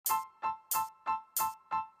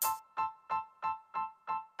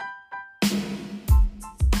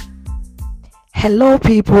Hello,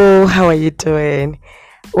 people. How are you doing?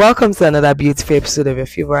 Welcome to another beautiful episode of your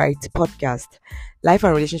favorite podcast, Life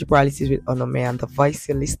and Relationship Realities with Onome. And the voice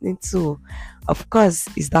you're listening to, of course,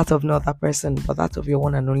 is that of no other person, but that of your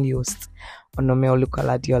one and only host, Onome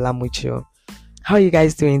Olukolade Olamucho. How are you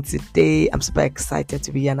guys doing today? I'm super excited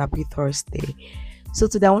to be here, and happy Thursday. So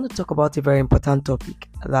today I want to talk about a very important topic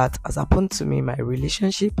that has happened to me in my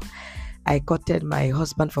relationship. I courted my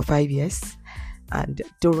husband for 5 years. And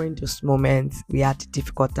during those moments, we had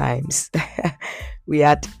difficult times. But you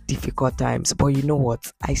know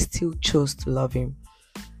what? I still chose to love him.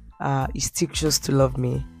 He still chose to love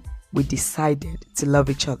me. We decided to love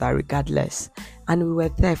each other regardless. And we were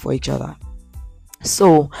there for each other.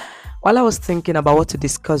 So, while I was thinking about what to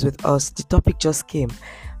discuss with us, the topic just came.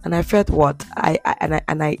 And I felt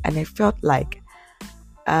I felt like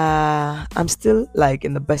I'm still like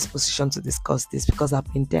in the best position to discuss this because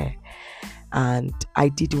I've been there. And I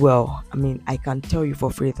did well. I can tell you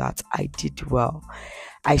for free that I did well.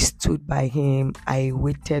 I stood by him. I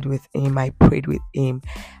waited with him. I prayed with him.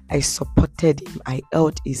 I supported him. I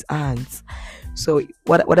held his hands. So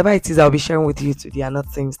whatever it is I'll be sharing with you today are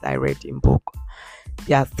not things that I read in book.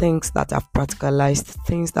 They are things that I've practicalized,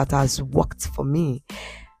 things that has worked for me.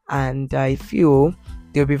 And I feel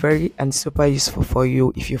they'll be very and super useful for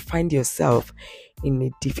you if you find yourself in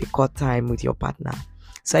a difficult time with your partner.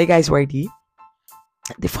 So are you guys ready?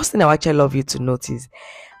 The first thing I actually love you to notice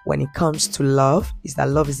when it comes to love is that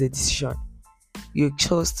love is a decision. You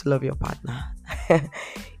chose to love your partner.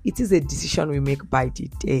 It is a decision we make by the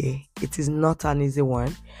day. It is not an easy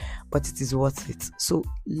one, but it is worth it. So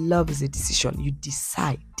love is a decision. You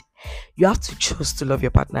decide. You have to choose to love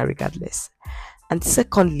your partner regardless. And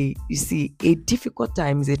secondly, you see, a difficult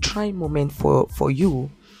time is a trying moment for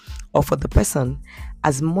you or for the person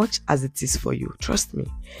as much as it is for you. Trust me.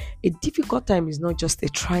 A difficult time is not just a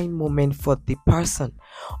trying moment for the person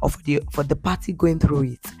or for the party going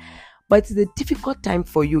through it, but it is a difficult time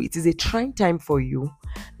for you. It is a trying time for you.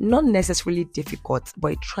 Not necessarily difficult,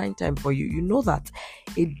 but a trying time for you. You know that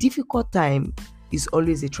a difficult time is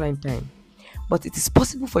always a trying time, but it is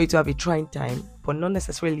possible for you to have a trying time, but not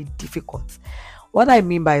necessarily difficult. What I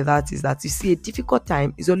mean by that is that you see, a difficult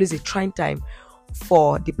time is always a trying time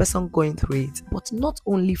for the person going through it, but not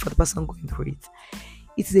only for the person going through it.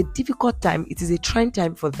 It is a difficult time. It is a trying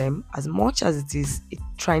time for them as much as it is a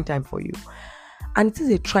trying time for you. And it is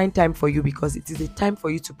a trying time for you because it is a time for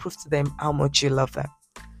you to prove to them how much you love them.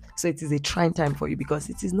 So it is a trying time for you because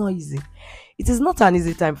it is not easy. It is not an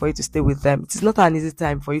easy time for you to stay with them. It is not an easy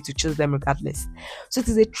time for you to choose them regardless. So it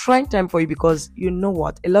is a trying time for you because you know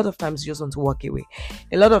what? A lot of times you just want to walk away.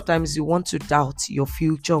 A lot of times you want to doubt your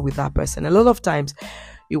future with that person. A lot of times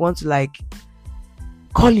you want to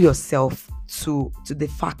call yourself to the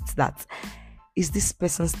fact that, is this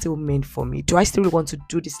person still meant for me? Do I still want to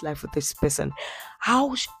do this life with this person?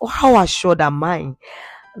 How assured am I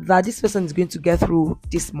that this person is going to get through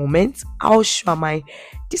this moment? How sure am I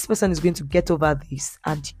this person is going to get over this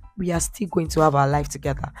and we are still going to have our life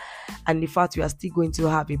together, and in fact we are still going to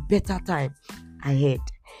have a better time ahead?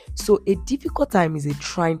 So a difficult time is a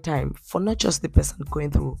trying time for not just the person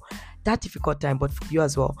going through that difficult time, but for you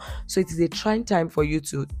as well. So it is a trying time for you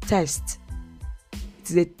to test. It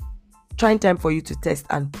is a trying time for you to test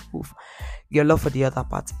and prove your love for the other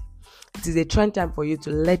party. It is a trying time for you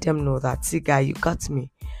to let them know that, see guy, you got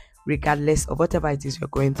me, regardless of whatever it is you're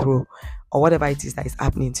going through or whatever it is that is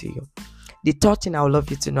happening to you. The third thing I would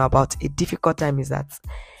love you to know about a difficult time is that,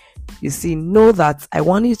 you see, I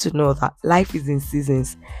want you to know that life is in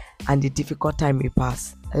seasons and the difficult time will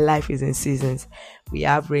pass. Life is in seasons. We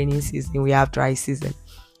have rainy season, we have dry season.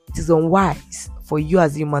 It is unwise for you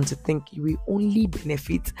as a human to think you will only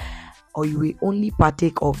benefit or you will only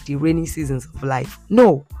partake of the rainy seasons of life.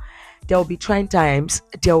 No. There will be trying times,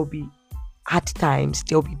 there will be hard times,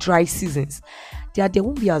 there will be dry seasons. There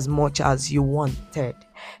won't be as much as you wanted.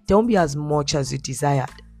 There won't be as much as you desired.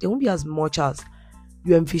 There won't be as much as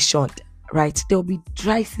you envisioned, right? There will be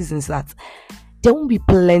dry seasons that there won't be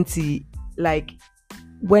plenty, like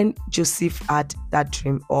when Joseph had that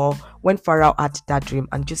dream, or when Pharaoh had that dream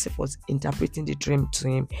and Joseph was interpreting the dream to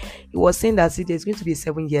him. He was saying that, see, there's going to be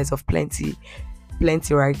 7 years of plenty,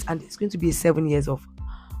 right? And there's going to be 7 years of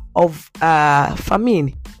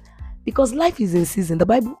famine, because life is in season. The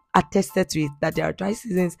Bible attested to it that there are dry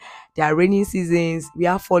seasons, there are rainy seasons, we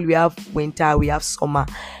have fall, we have winter, we have summer.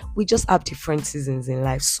 We just have different seasons in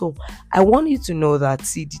life. So I want you to know that,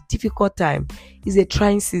 see, the difficult time is a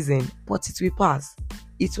trying season, but it will pass.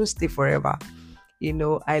 It won't stay forever. You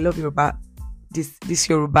know, I love Yoruba. This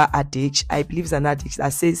Yoruba adage, I believe, is an adage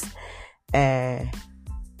that says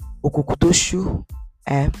okokutoshu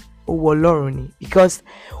owó Ọlọ́run ni, because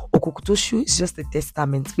òkùnkùn tó ṣú is just a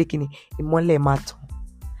testament making ìmọ́lẹ̀ máa tàn,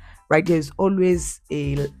 right? There's always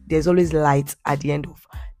light at the end of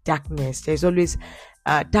darkness. There's always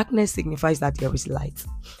darkness signifies that there is light,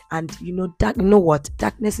 and you know what?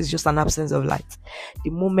 Darkness is just an absence of light. The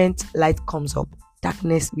moment light comes up,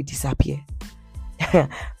 darkness will disappear.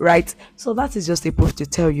 Right? So that is just a proof to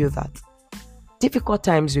tell you that difficult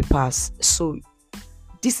times will pass. So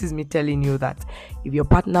this is me telling you that if your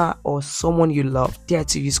partner or someone you love, dear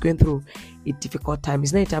to you, is going through a difficult time,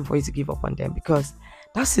 it's not a time for you to give up on them, because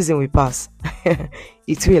that season will pass.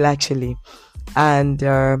 It will actually. And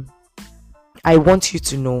I want you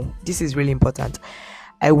to know, this is really important.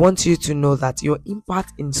 I want you to know that your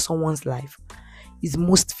impact in someone's life is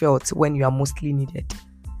most felt when you are mostly needed.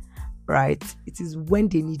 Right? It is when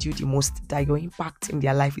they need you the most that your impact in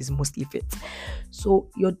their life is mostly felt. So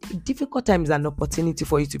your difficult time is an opportunity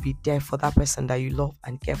for you to be there for that person that you love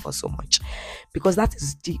and care for so much, because that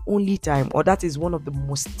is the only time, or that is one of the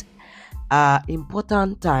most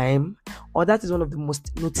important time, or that is one of the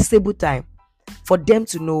most noticeable time for them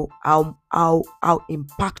to know how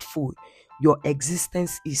impactful your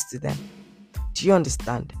existence is to them. Do you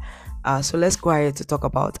understand? So let's go ahead to talk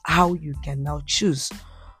about how you can now choose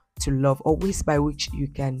to love, or ways by which you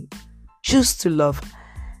can choose to love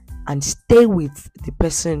and stay with the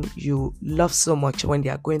person you love so much when they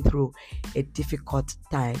are going through a difficult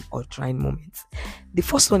time or trying moments. The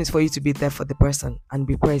first one is for you to be there for the person and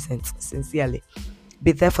be present sincerely.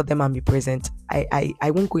 Be there for them and be present.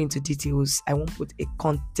 I won't go into details. I won't put a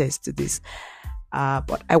context to this.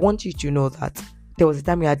 But I want you to know that there was a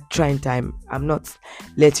time we had trying time. I'm not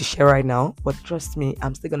led to share right now, but trust me,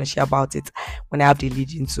 I'm still going to share about it when I have the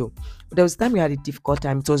lead into. But there was a time we had a difficult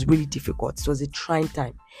time. It was really difficult. It was a trying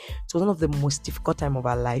time. It was one of the most difficult time of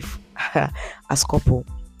our life as couple.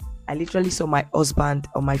 I literally saw my husband,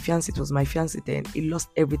 or my fiancé, it was my fiancé then, he lost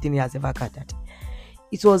everything he has ever gathered.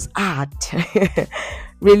 It was hard,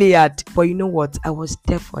 really hard. But you know what? I was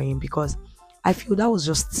there for him, because I feel that was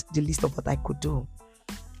just the least of what I could do.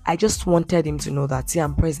 I just wanted him to know that, see,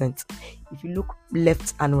 I'm present. If you look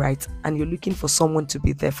left and right and you're looking for someone to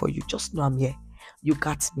be there for you, just know I'm here. You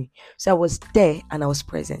got me. So I was there and I was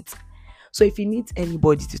present. So if you need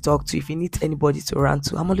anybody to talk to, if you need anybody to run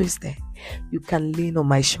to, I'm always there. You can lean on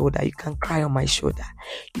my shoulder. You can cry on my shoulder.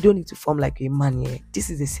 You don't need to form like a man here. This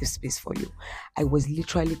is a safe space for you. I was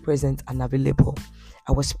literally present and available.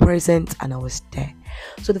 I was present and I was there.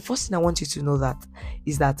 So the first thing I want you to know that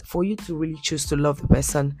is that for you to really choose to love the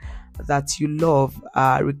person that you love,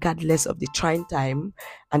 regardless of the trying time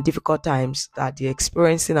and difficult times that they're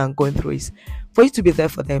experiencing and going through, is for you to be there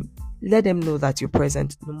for them. Let them know that you're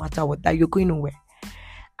present no matter what, that you're going nowhere.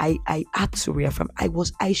 I had to reaffirm.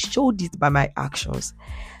 I showed it by my actions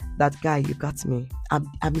that, guy, you got me.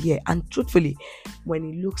 I'm here. And truthfully, when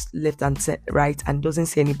he looks left and right and doesn't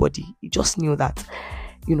see anybody, he just knew that,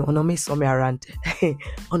 Onome is somewhere around.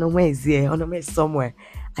 Onome is here. Onome is somewhere.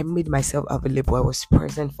 I made myself available. I was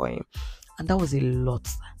present for him. And that was a lot.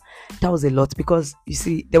 That was a lot, because you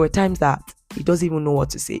see, there were times that he doesn't even know what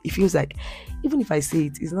to say. It feels like, even if I say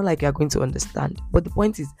it, it's not like you're going to understand. But the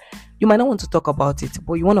point is, you might not want to talk about it,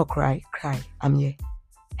 but you want to cry. I'm here.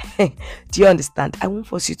 Do you understand? I won't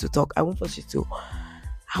force you to talk. I won't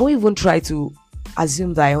even try to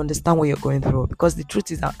assume that I understand what you're going through, because the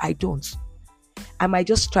truth is that I don't. I might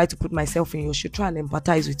just try to put myself in your shoe, try and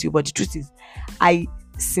empathize with you, but the truth is, I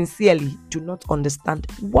sincerely do not understand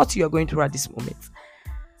what you're going through at this moment.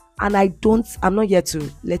 And I'm not here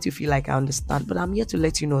to let you feel like I understand, but I'm here to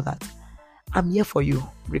let you know that I'm here for you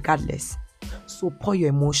regardless. So pour your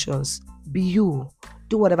emotions, be you,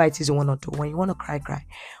 do whatever it is you want to do. When you want to cry.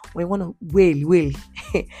 When you want to wail.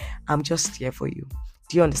 I'm just here for you.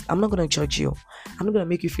 Do you understand? I'm not going to judge you. I'm not going to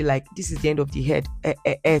make you feel like this is the end of the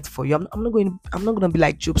earth for you. I'm not going to be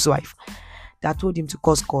like Job's wife that told him to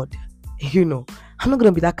curse God. I'm not going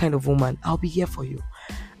to be that kind of woman. I'll be here for you.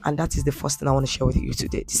 And that is the first thing I want to share with you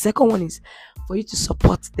today. The second one is for you to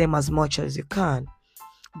support them as much as you can.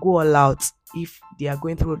 Go all out if they are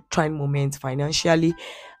going through trying moments financially,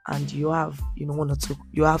 and you have,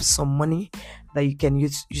 you have some money that you can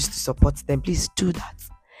use to support them. Please do that.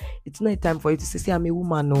 It's not a time for you to say, I'm a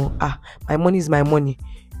woman. No, my money is my money.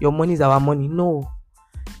 Your money is our money. No,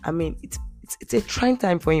 I mean, it's a trying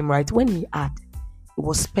time for him, right? When he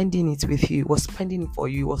was spending it with you, he was spending it for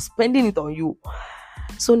you, he was spending it on you.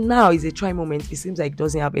 So now is a trying moment. It seems like it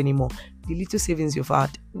doesn't have anymore. The little savings you've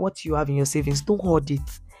had, what you have in your savings, don't hoard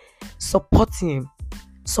it. Support him.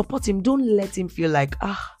 Don't let him feel like,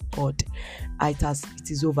 God,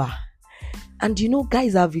 it is over. And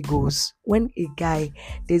guys have egos. When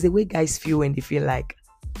there's a way guys feel when they feel like,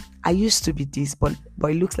 I used to be this, but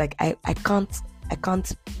it looks like I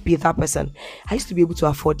can't be that person. I used to be able to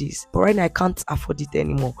afford this, but right now I can't afford it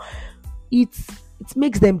anymore. It's it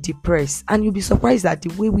makes them depressed, and you'll be surprised that the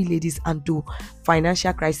way we ladies handle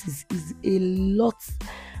financial crisis is a lot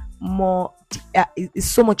more is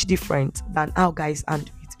so much different than how guys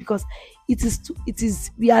handle it, because it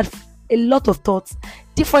is we have a lot of thoughts,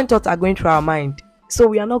 different thoughts are going through our mind. So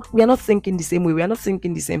we are not thinking the same way, we are not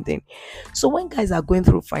thinking the same thing. So when guys are going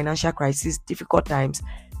through financial crisis, difficult times,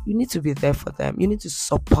 you need to be there for them, you need to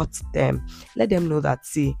support them, let them know that,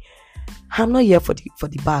 see, I'm not here for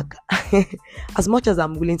the bag. As much as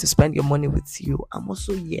I'm willing to spend your money with you, I'm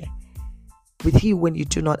also here with you when you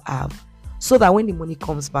do not have. So that when the money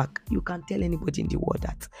comes back, you can tell anybody in the world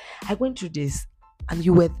that I went through this and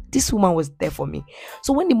this woman was there for me.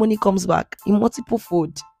 So when the money comes back in multiple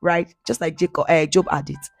fold, right? Just like Job had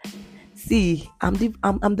it. See, I'm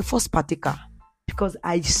the first partaker because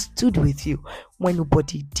I stood with you when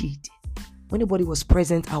nobody did. When nobody was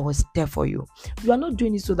present, I was there for you. You are not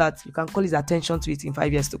doing it so that you can call his attention to it in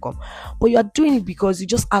 5 years to come, but you are doing it because you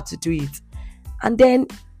just had to do it. And then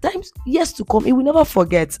times years to come, he will never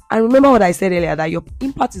forget. And remember what I said earlier, that your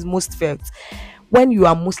impact is most felt when you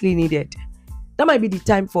are mostly needed. That might be the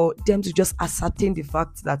time for them to just ascertain the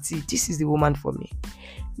fact that, see, this is the woman for me.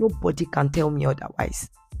 Nobody can tell me otherwise,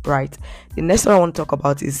 right? The next one I want to talk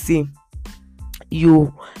about is, see,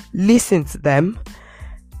 you listen to them,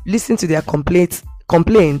 listen to their complaints,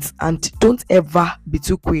 and don't ever be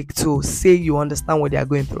too quick to say you understand what they are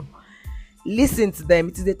going through. Listen to them.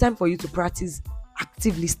 It is the time for you to practice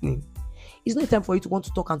active listening. It's not a time for you to want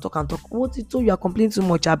to talk and talk and talk. What it so you are complaining too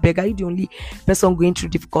much? I beg, are you the only person going through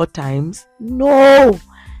difficult times? No,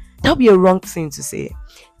 that would be a wrong thing to say.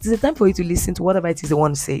 It is a time for you to listen to whatever it is they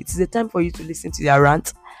want to say. It is a time for you to listen to their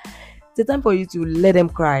rant. It's a time for you to let them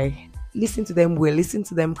cry. Listen to them well. Listen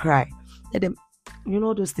to them cry. Let them,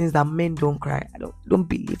 those things that men don't cry. I don't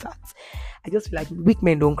believe that. I just feel like weak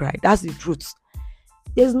men don't cry. That's the truth.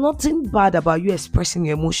 There's nothing bad about you expressing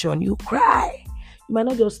your emotion. You cry. You might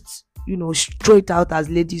not just, throw it out as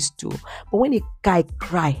ladies do. But when a guy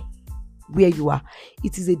cry where you are,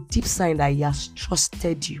 it is a deep sign that he has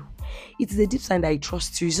trusted you. It is a deep sign that he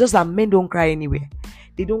trusts you. It's just that men don't cry anywhere.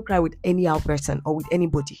 They don't cry with any other person or with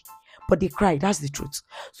anybody. But they cry. That's the truth.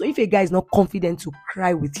 So if a guy is not confident to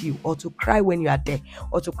cry with you, or to cry when you are there,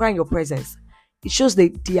 or to cry in your presence, it shows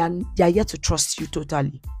that they are here to trust you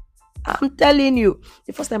totally. I'm telling you,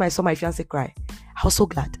 the first time I saw my fiance cry, I was so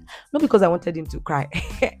glad. Not because I wanted him to cry,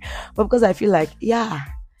 but because I feel like, yeah,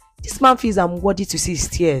 this man feels I'm worthy to see his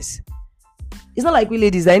tears. It's not like we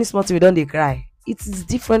ladies that any small thing we don't they cry. It is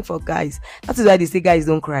different for guys. That is why they say guys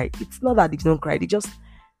don't cry. It's not that they don't cry. They just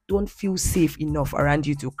don't feel safe enough around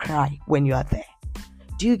you to cry when you are there.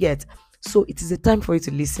 Do you get? So it is a time for you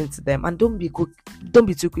to listen to them, and don't be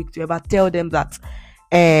too quick to ever tell them that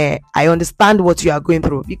I understand what you are going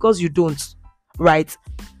through, because you don't, right?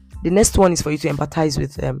 The next one is for you to empathize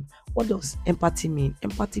with them. What does empathy mean?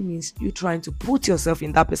 Empathy means you trying to put yourself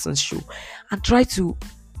in that person's shoe and try to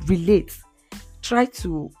relate, try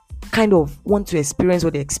to kind of want to experience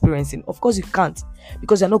what they're experiencing. Of course you can't,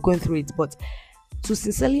 because you're not going through it, but to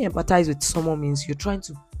sincerely empathize with someone means you're trying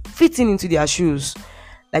to fit into their shoes.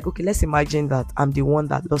 Like, okay, let's imagine that I'm the one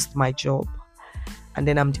that lost my job, and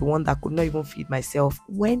then I'm the one that could not even feed myself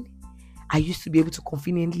when I used to be able to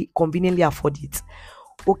conveniently afford it.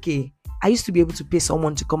 Okay, I used to be able to pay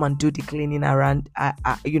someone to come and do the cleaning around,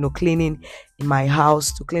 cleaning in my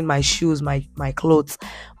house, to clean my shoes, my clothes.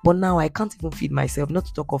 But now I can't even feed myself, not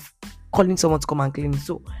to talk of calling someone to come and clean.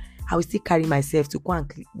 So I will still carry myself to go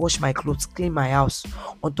and wash my clothes, clean my house,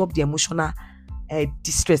 on top of the emotional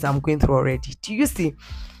distress I'm going through already. Do you see?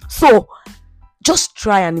 So just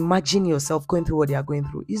try and imagine yourself going through what they are going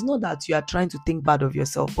through. It's not that you are trying to think bad of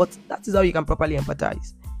yourself, but that is how you can properly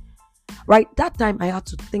empathize. Right? That time I had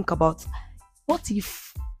to think about, what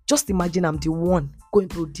if, just imagine I'm the one going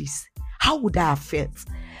through this. How would I have felt?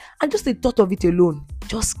 And just the thought of it alone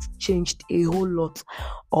just changed a whole lot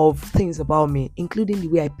of things about me, including the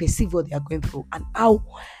way I perceive what they are going through and how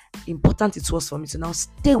important it was for me to now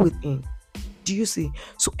stay with him. Do you see?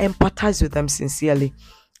 So empathize with them sincerely.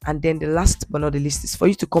 And then the last but not the least is for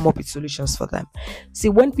you to come up with solutions for them. See,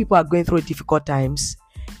 when people are going through difficult times,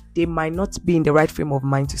 they might not be in the right frame of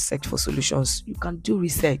mind to search for solutions. You can do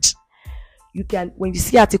research. You can, when you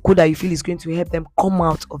see article that you feel is going to help them come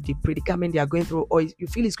out of the predicament they are going through, or you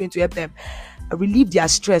feel it's going to help them relieve their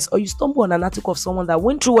stress, or you stumble on an article of someone that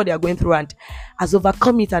went through what they are going through and has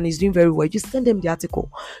overcome it and is doing very well, you send them the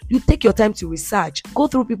article. You take your time to research, go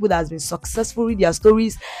through people that has been successful, read their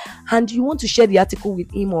stories, and you want to share the article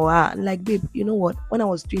with him or her. And like, babe, you know what, when I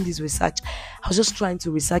was doing this research, I was just trying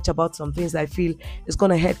to research about some things I feel is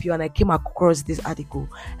going to help you, and I came across this article.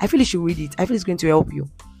 I feel you should read it. I feel it's going to help you.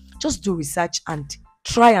 Just do research and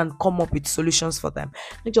try and come up with solutions for them.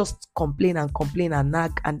 Not just complain and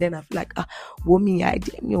nag, and then I feel like, woman,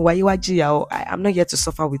 I'm not here to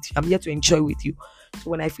suffer with you. I'm here to enjoy with you.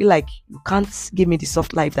 So when I feel like you can't give me the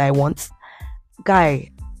soft life that I want,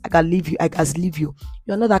 guy, I can leave you. I can leave you.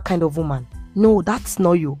 You're not that kind of woman. No, that's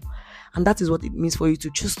not you. And that is what it means for you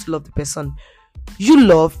to choose to love the person you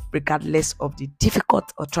love, regardless of the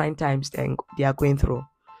difficult or trying times they are going through.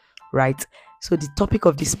 Right? So the topic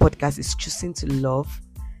of this podcast is choosing to love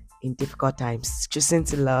in difficult times. Choosing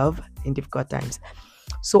to love in difficult times.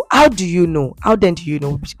 So how do you know? How then do you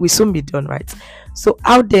know? We'll soon be done, right? So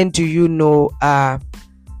how then do you know? How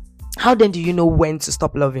then do you know when to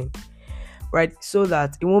stop loving? Right? So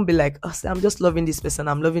that it won't be like, oh, I'm just loving this person.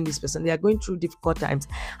 I'm loving this person. They are going through difficult times,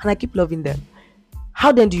 and I keep loving them.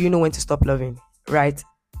 How then do you know when to stop loving? Right?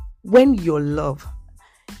 When your love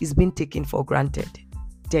is being taken for granted,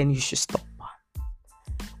 then you should stop.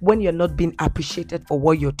 When you're not being appreciated for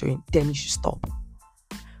what you're doing, then you should stop.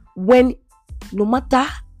 When, no matter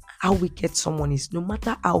how wicked someone is, no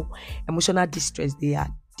matter how emotional distressed they are,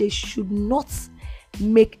 they should not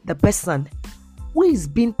make the person who is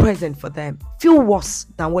being present for them feel worse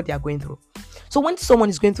than what they are going through. So when someone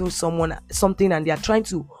is going through something and they are trying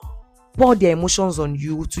to pour their emotions on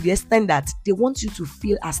you to the extent that they want you to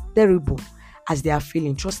feel as terrible as they are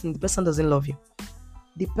feeling, trust me, the person doesn't love you.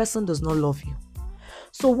 The person does not love you.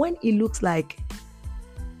 So when it looks like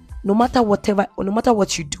no matter what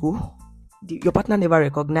you do, your partner never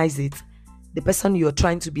recognizes it, the person you're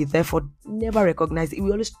trying to be there for never recognizes it, it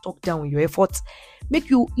will always talk down your efforts,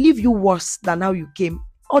 leave you worse than how you came.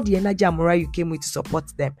 All the energy and morale you came with to support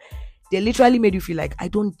them, they literally made you feel like, I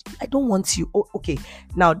don't want you. Oh, okay,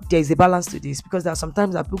 now there's a balance to this, because there are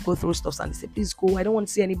sometimes that people go through stuff and they say, please go, I don't want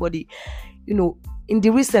to see anybody. In the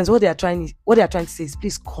real sense, what they are trying to say is,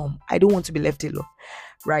 please come, I don't want to be left alone.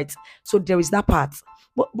 Right? So there is that part,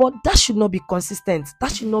 but that should not be consistent.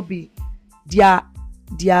 That should not be their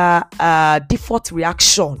default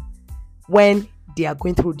reaction when they are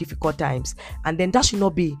going through difficult times, and then that should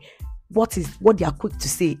not be what they are quick to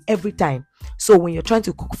say every time. So when you're trying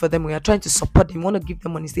to cook for them, when you're trying to support them, you want to give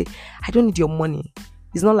them money, say, I don't need your money.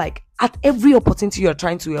 It's not like at every opportunity you're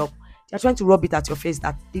trying to help, they're trying to rub it at your face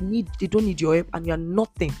that they don't need your help, and you're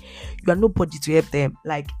nothing. You are nobody to help them.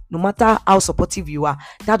 Like, no matter how supportive you are,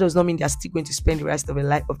 that does not mean they're still going to spend the rest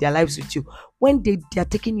of their lives with you. When they are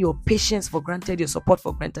taking your patience for granted, your support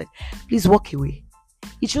for granted, please walk away.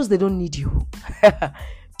 It shows they don't need you.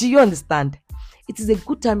 Do you understand? It is a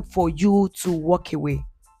good time for you to walk away.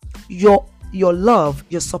 Your love,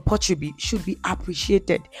 your support should be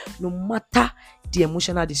appreciated, no matter the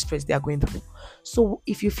emotional distress they are going through. So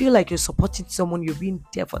if you feel like you're supporting someone, you're being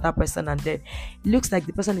there for that person, and then it looks like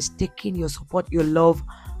the person is taking your support, your love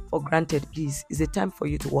for granted, please, it's a time for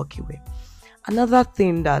you to walk away. Another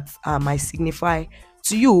thing that might signify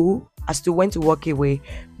to you as to when to walk away,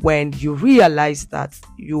 when you realize that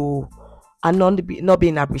you are not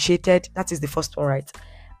being appreciated. That is the first one, right?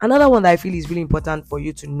 Another one that I feel is really important for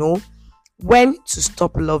you to know when to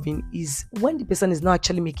stop loving is when the person is not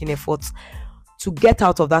actually making efforts to get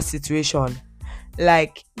out of that situation.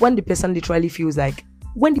 Like when the person literally feels like,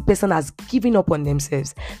 when the person has given up on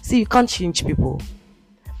themselves. See, you can't change people.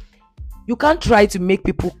 You can't try to make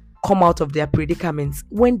people come out of their predicaments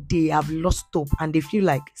when they have lost hope and they feel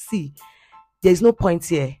like, see, there's no point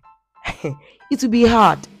here. It will be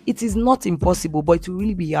hard. It is not impossible, but it will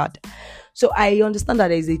really be hard. So I understand that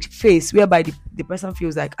there is a phase whereby the person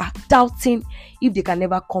feels like doubting if they can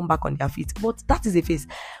never come back on their feet. But that is a phase.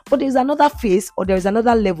 But there is another phase, or there is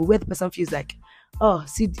another level where the person feels like, oh,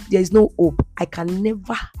 see, there is no hope. I can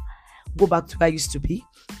never go back to where I used to be.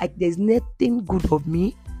 Like, there's nothing good of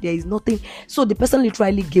me. There is nothing. So the person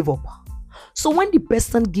literally gave up. So when the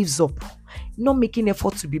person gives up, not making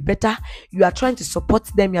effort to be better, you are trying to support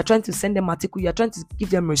them, you are trying to send them articles, you are trying to give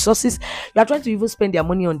them resources, you are trying to even spend their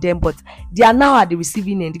money on them, but they are now at the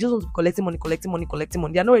receiving end. They just want to be collecting money.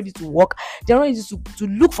 They are not ready to work. They are not ready to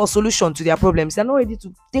look for solutions to their problems. They are not ready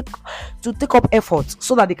to take up effort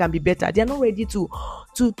so that they can be better. They are not ready to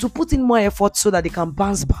put in more effort so that they can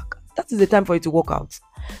bounce back. That is the time for you to work out,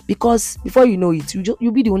 because before you know it,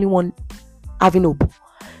 you'll be the only one having hope.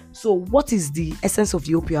 So what is the essence of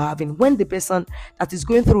the hope you're having when the person that is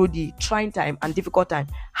going through the trying time and difficult time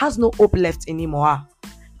has no hope left anymore?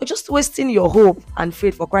 You're just wasting your hope and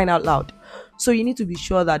faith, for crying out loud. So you need to be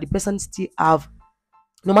sure that the person still have,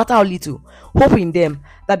 no matter how little, hope in them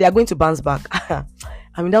that they are going to bounce back.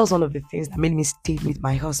 I mean, that was one of the things that made me stay with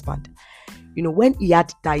my husband. When he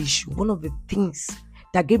had that issue, one of the things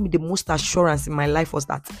that gave me the most assurance in my life was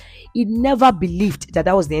that he never believed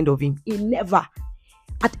that was the end of him. He never.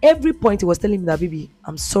 At every point, he was telling me that, baby,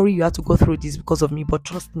 I'm sorry you had to go through this because of me, but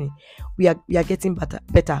trust me, we are getting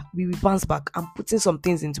better. We will bounce back. I'm putting some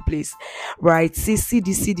things into place, right? See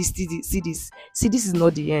this. This is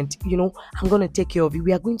not the end. I'm gonna take care of you.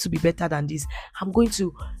 We are going to be better than this. I'm going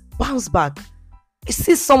to bounce back. I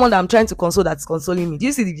see someone that I'm trying to console that's consoling me. Do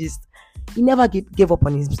you see the gist? He never gave up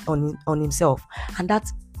on himself, and that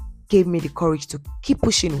gave me the courage to keep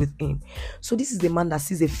pushing with him. So this is the man that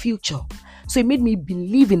sees a future. So it made me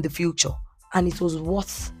believe in the future, and it was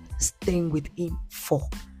worth staying with him for.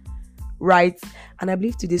 Right? And I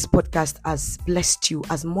believe today's podcast has blessed you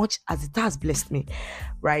as much as it has blessed me.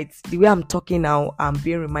 Right? The way I'm talking now, I'm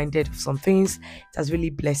being reminded of some things. It has really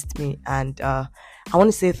blessed me. And I want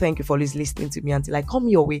to say thank you for always listening to me until I come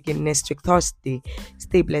your way again next week, Thursday.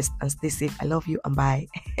 Stay blessed and stay safe. I love you and bye.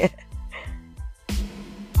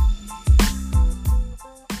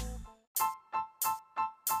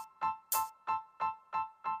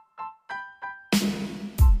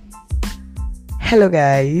 Hello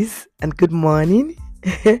guys, and good morning.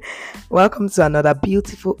 Welcome to another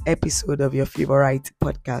beautiful episode of your favorite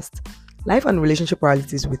podcast, Life and Relationship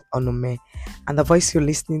Realities with Onome. And the voice you're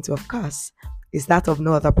listening to, of course, is that of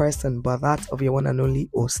no other person but that of your one and only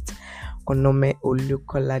host, Onome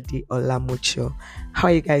Olukolade Olamucho. How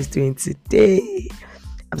are you guys doing today?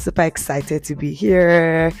 I'm super excited to be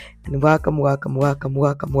here, and welcome.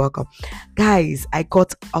 Guys, I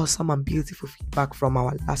got awesome and beautiful feedback from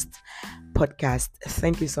our last podcast.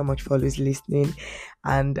 Thank you so much for always listening,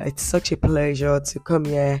 and it's such a pleasure to come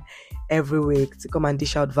here every week to come and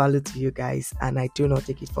dish out value to you guys, and I do not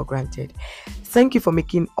take it for granted. Thank you for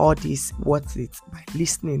making all this worth it by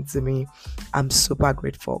listening to me. I'm super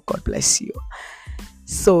grateful. God bless you.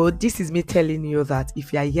 So this is me telling you that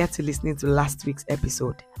if you are yet to listening to last week's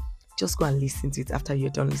episode, just go and listen to it after you're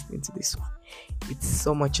done listening to this one. It's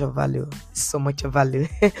so much of value.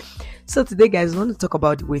 So today, guys, I want to talk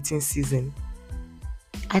about the waiting season.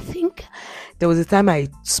 I think there was a time I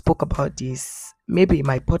spoke about this, maybe in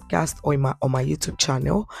my podcast or on my YouTube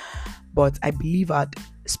channel, but I believe I'd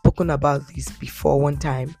spoken about this before one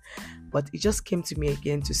time, but it just came to me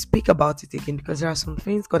again to speak about it again because there are some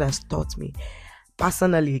things God has taught me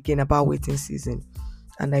personally again about waiting season,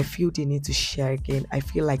 and I feel the need to share again. I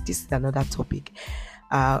feel like this is another topic.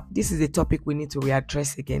 This is a topic we need to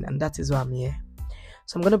readdress again, and that is why I'm here.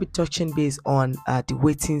 So I'm going to be touching base on the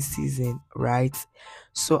waiting season, right?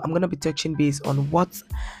 So I'm going to be touching base on what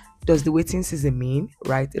does the waiting season mean,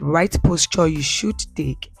 right? The right posture you should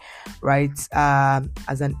take, right?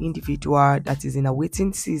 As an individual that is in a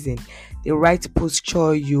waiting season, the right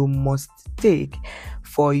posture you must take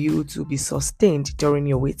for you to be sustained during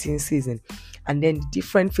your waiting season. And then the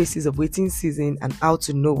different phases of waiting season and how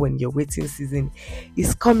to know when your waiting season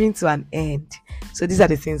is coming to an end. So these are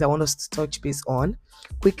the things I want us to touch base on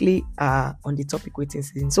quickly on the topic waiting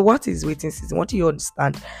season. So what is waiting season? What do you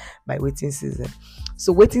understand by waiting season?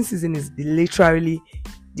 So waiting season is literally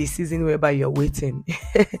the season whereby you're waiting.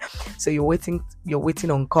 So you're waiting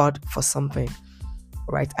on God for something.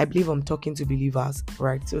 Right, I believe I'm talking to believers,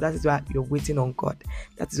 right? So that is why you're waiting on God.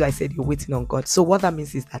 That is why I said you're waiting on God. So what that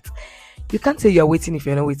means is that you can't say you're waiting if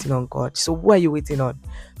you're not waiting on God. So what are you waiting on?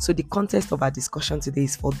 So the context of our discussion today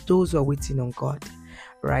is for those who are waiting on God,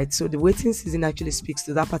 right? So the waiting season actually speaks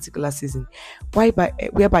to that particular season,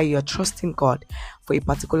 whereby you're trusting God for a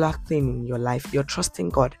particular thing in your life. You're trusting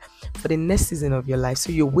God for the next season of your life.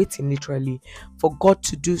 So you're waiting literally for God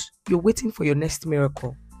to do. You're waiting for your next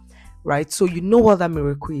miracle. Right, so you know what that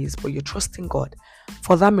miracle is, but you're trusting God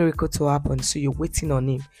for that miracle to happen. So you're waiting on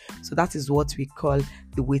Him. So that is what we call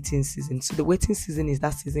the waiting season. So the waiting season is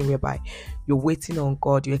that season whereby you're waiting on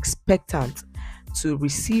God. You're expectant to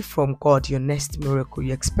receive from God your next miracle.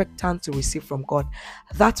 You're expectant to receive from God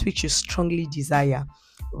that which you strongly desire.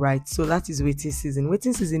 Right, so that is waiting season.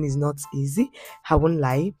 Waiting season is not easy. I won't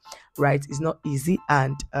lie. Right, it's not easy,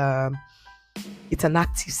 and It's an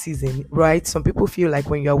active season, right? Some people feel like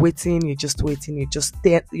when you're waiting, you're just waiting, you're just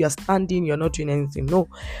there, you're standing, you're not doing anything. No,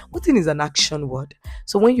 waiting is an action word.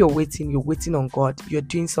 So when you're waiting on God, you're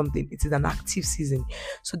doing something. It is an active season.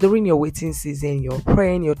 So during your waiting season, you're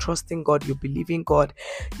praying, you're trusting God, you're believing God,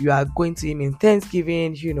 you are going to Him in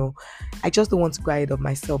thanksgiving. I just don't want to go ahead of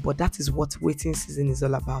myself, but that is what waiting season is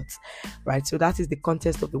all about, right? So that is the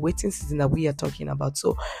context of the waiting season that we are talking about.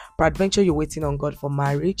 So peradventure, you're waiting on God for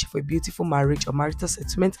marriage, for a beautiful marriage or marital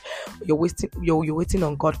settlement. You're waiting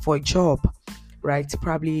on God for a job, right?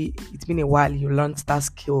 Probably it's been a while you learned that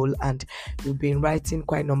skill and you've been writing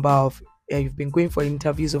quite a number of you've been going for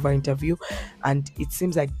interviews over interview, and it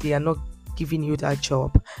seems like they are not giving you that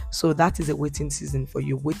job. So that is a waiting season for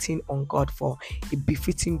you, waiting on God for a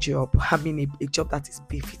befitting job. I mean, a job that is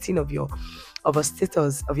befitting of your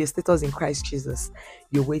status in Christ Jesus.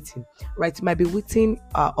 You're waiting, right? You might be waiting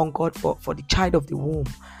on God for the child of the womb,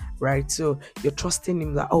 right? So you're trusting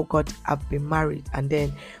Him that, oh God, I've been married, and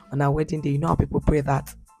then on our wedding day, you know how people pray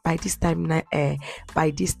that by this time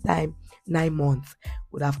 9 months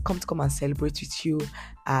would have come and celebrate with you,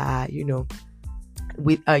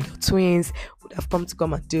 with your twins, would have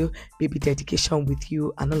come and do baby dedication with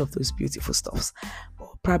you and all of those beautiful stuffs. But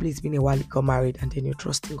probably it's been a while you got married, and then you're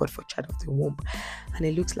trusting God for child of the womb, and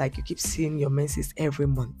it looks like you keep seeing your menses every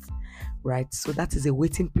month, right? So that is a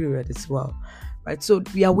waiting period as well, right? So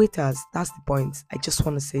we are waiters. That's the point. I just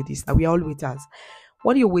want to say this, that we are all waiters.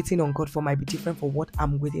 What you're waiting on God for might be different from what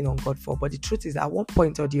I'm waiting on God for. But the truth is, at one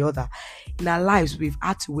point or the other in our lives, we've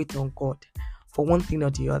had to wait on God for one thing or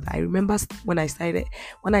the other. I remember when I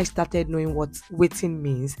started knowing what waiting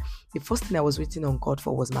means, the first thing I was waiting on God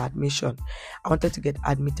for was my admission. I wanted to get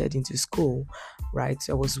admitted into school, right?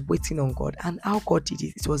 So I was waiting on God, and how God did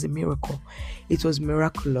it was a miracle. It was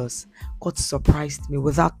miraculous. God surprised me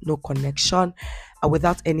without any connection,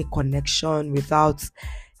 without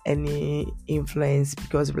any influence,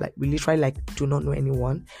 because we literally do not know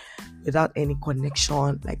anyone, without any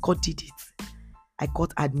connection. God did it. I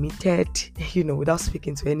got admitted, without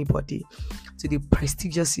speaking to anybody, to the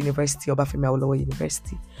prestigious university, Obafemi Awolowo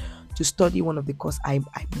University, to study one of the courses I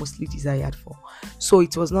mostly desired for. So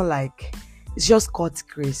it was not it's just God's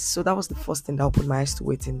grace. So that was the first thing that opened my eyes to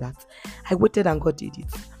waiting, that I waited and God did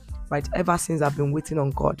it. Right, ever since I've been waiting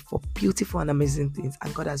on God for beautiful and amazing things,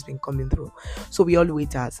 and God has been coming through. So we all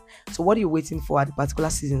waiters. So what you're waiting for at a particular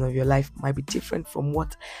season of your life might be different from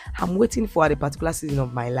what I'm waiting for at a particular season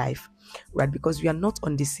of my life, right? Because we are not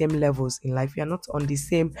on the same levels in life. We are not on the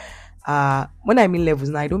same. When I mean levels,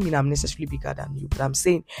 now I don't mean I'm necessarily bigger than you, but I'm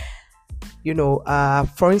saying,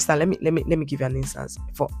 for instance, let me give you an instance.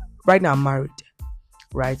 For right now, I'm married,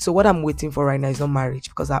 right? So what I'm waiting for right now is not marriage,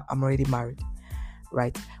 because I'm already married.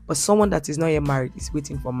 Right, but someone that is not yet married is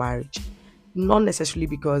waiting for marriage, not necessarily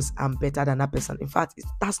because I'm better than that person. In fact,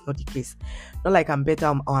 that's not the case. Not like I'm better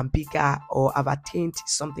or I'm bigger or I've attained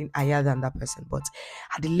something higher than that person, but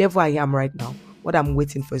at the level I am right now, what I'm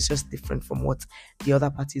waiting for is just different from what the other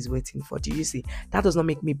party is waiting for. Do you see? That does not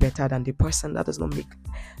make me better than the person. That does not make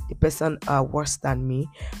the person worse than me,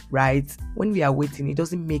 right? When we are waiting, it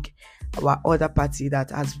doesn't make our other party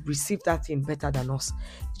that has received that thing better than us.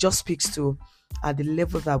 It just speaks to the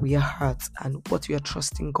level that we are at and what we are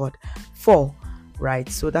trusting God for, right?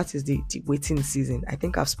 So that is the waiting season. I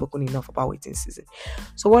think I've spoken enough about waiting season.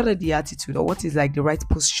 So what are the attitude, or what is the right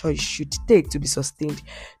posture you should take to be sustained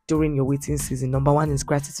during your waiting season? Number one is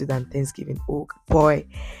gratitude and thanksgiving. Oh boy,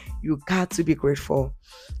 you got to be grateful.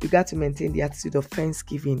 You got to maintain the attitude of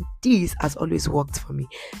thanksgiving. This has always worked for me.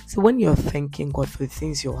 So when you're thanking God for the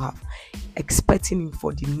things you have, expecting Him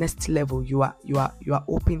for the next level you are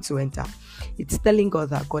hoping to enter, it's telling God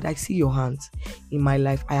that, God, I see your hands in my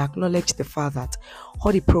life. I acknowledge the fact that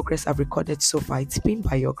all the progress I've recorded so far, it's been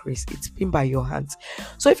by your grace, it's been by your hands.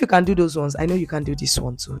 So if you can do those ones, I know you can do this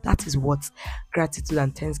one too. That is what gratitude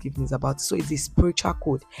and thanksgiving is about. So it's a spiritual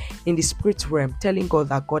code in the spirit realm, telling God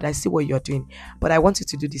that, God, I see what you're doing, but I want you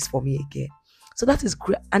to do this for me again. So that is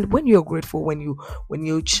great. And when you're grateful, when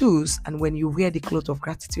you choose and when you wear the cloth of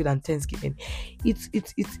gratitude and thanksgiving,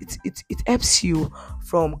 it helps you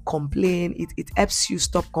from complaining. It helps you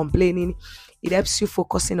stop complaining. It helps you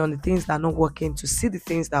focusing on the things that are not working to see the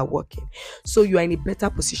things that are working. So you are in a better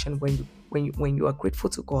position when you are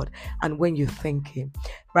grateful to God and when you thank Him,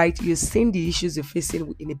 right? You're seeing the issues you're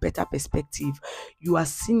facing in a better perspective. You are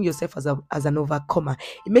seeing yourself as an overcomer.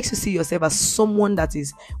 It makes you see yourself as someone that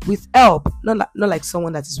is with help, not like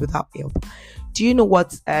someone that is without help. Do you know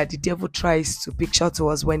what the devil tries to picture to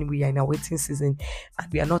us when we are in a waiting season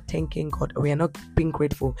and we are not thanking God or we are not being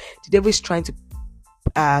grateful? The devil is trying to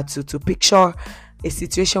picture a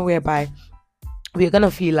situation whereby we're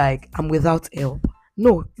gonna feel like I'm without help.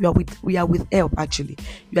 No, we are with help actually.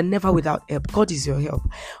 You are never without help. God is your help.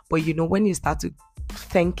 But when you start to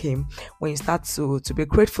thank him, when you start to be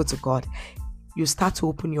grateful to God, you start to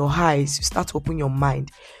open your eyes, you start to open your mind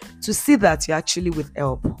to see that you're actually with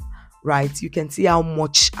help, right? You can see how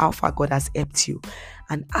far God has helped you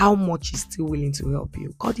and how much He's still willing to help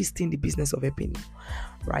you. God is still in the business of helping you,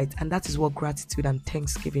 right? And that is what gratitude and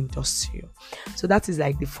thanksgiving does to you. So that is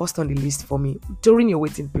like the first on the list for me. During your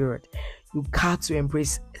waiting period, you got to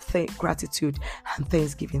embrace gratitude and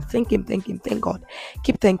thanksgiving. Thank him, thank God.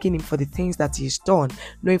 Keep thanking him for the things that he's done,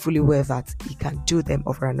 knowing fully well that he can do them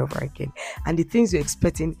over and over again. And the things you're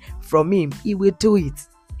expecting from him, he will do it.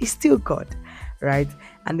 He's still God, right?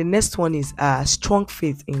 And the next one is strong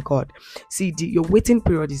faith in God. See, your waiting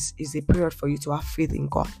period is a period for you to have faith in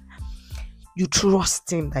God. You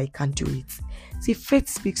trust him that he can do it. See, faith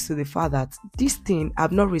speaks to the fact that this thing,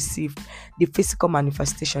 I've not received the physical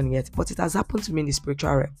manifestation yet, but it has happened to me in the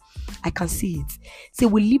spiritual realm. I can see it. See,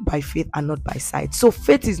 we live by faith and not by sight. So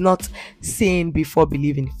faith is not seeing before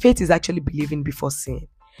believing. Faith is actually believing before seeing.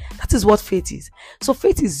 That is what faith is. So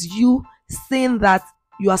faith is you saying that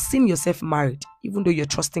you are seeing yourself married, even though you're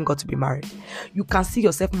trusting God to be married. You can see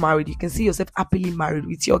yourself married. You can see yourself happily married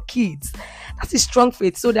with your kids. That is strong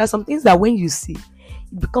faith. So there are some things that when you see,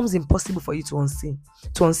 it becomes impossible for you to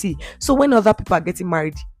unsee. So when other people are getting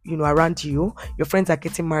married, around you, your friends are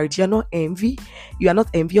getting married, you are not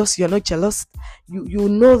envious, you're not jealous. You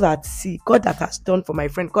know that, see, God that has done for my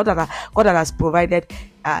friend, God that has provided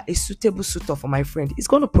a suitable suitor for my friend is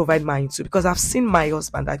going to provide mine too, because I've seen my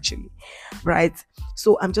husband actually, right?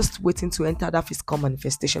 So I'm just waiting to enter that physical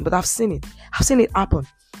manifestation, but I've seen it happen.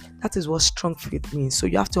 That is what strong faith means. So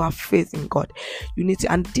you have to have faith in God. You need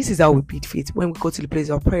to, and this is how we build faith. When we go to the place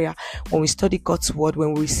of prayer, when we study God's word,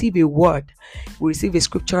 when we receive a word, we receive a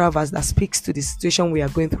scriptural verse that speaks to the situation we are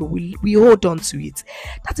going through, we hold on to it.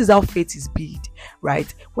 That is how faith is built,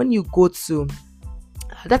 right?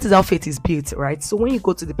 That is how faith is built, right? So when you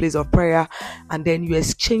go to the place of prayer and then you're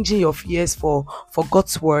exchanging your fears for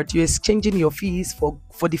God's word, you're exchanging your fears for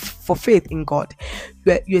faith in God.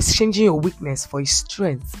 You're exchanging your weakness for his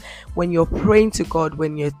strength. When you're praying to God,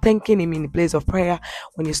 when you're thanking him in the place of prayer,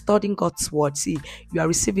 when you're studying God's word, see, you are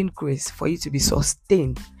receiving grace for you to be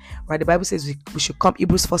sustained. Right, the Bible says we should come,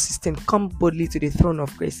 Hebrews 4:16, come boldly to the throne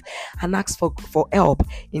of grace and ask for help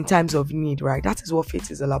in times of need, right? That is what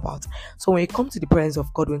faith is all about. So when you come to the presence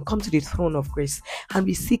of God, when you come to the throne of grace and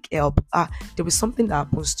we seek help, there is something that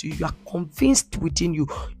happens to you. You are convinced within you.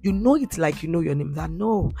 You know it like you know your name, that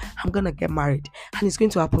no, I'm going to get married and it's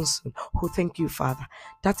going to happen soon. Oh, thank you, Father.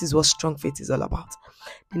 That is what strong faith is all about.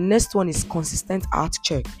 The next one is consistent heart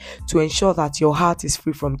check to ensure that your heart is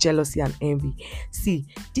free from jealousy and envy. See,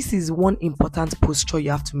 this is one important posture you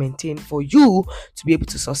have to maintain for you to be able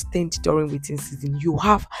to sustain during waiting season. You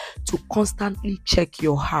have to constantly check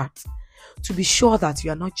your heart to be sure that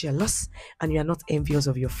you are not jealous and you are not envious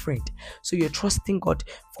of your friend. So you're trusting God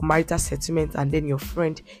for marital settlement and then your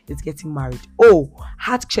friend is getting married. Oh,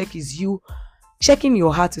 heart check is you checking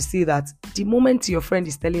your heart to see that the moment your friend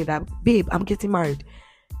is telling you that, babe, I'm getting married,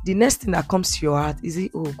 the next thing that comes to your heart is it,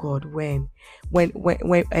 oh God, when will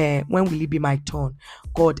it be my turn?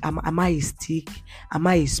 God, am I a stick? Am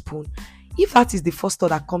I a spoon? If that is the first thought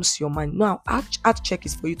that comes to your mind, now heart check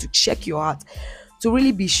is for you to check your heart to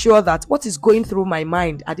really be sure that what is going through my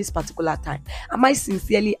mind at this particular time, am I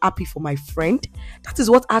sincerely happy for my friend? That is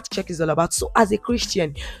what heart check is all about. So as a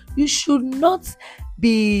Christian, you should not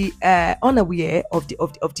be unaware of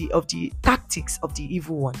the tactics of the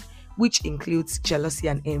evil one, which includes jealousy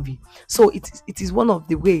and envy. So it is one of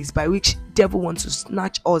the ways by which devil wants to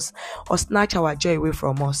snatch us or snatch our joy away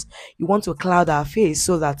from us. You want to cloud our face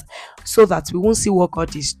so that we won't see what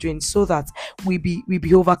God is doing, so that we be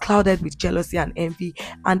overclouded with jealousy and envy,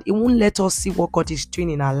 and it won't let us see what God is doing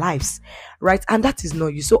in our lives, right? And that is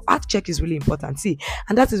not you. So heart check is really important. See,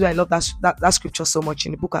 and that is why I love that scripture so much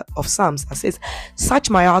in the book of Psalms that says, "Search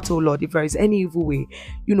my heart, O Lord, if there is any evil way,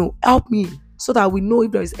 help me, so that we know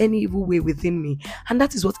if there is any evil way within me." And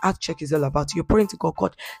that is what heart check is all about. You're praying to God,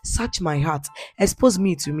 God, search my heart, expose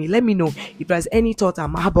me to me, let me know if there is any thought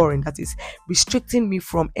I'm harboring that is restricting me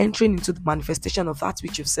from entering into the manifestation of that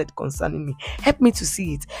which you've said concerning me. Help me to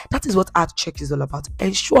see it. That is what heart check is all about.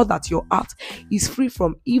 Ensure that your heart is free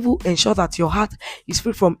from evil, ensure that your heart is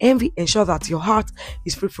free from envy, ensure that your heart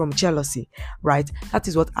is free from jealousy, right? That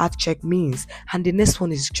is what heart check means. And the next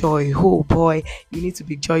one is joy. Oh boy, you need to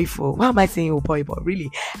be joyful. Why am I saying saying, oh boy, but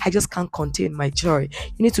really, I just can't contain my joy.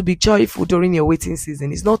 You need to be joyful during your waiting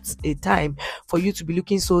season. It's not a time for you to be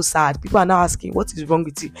looking so sad. People are now asking, what is wrong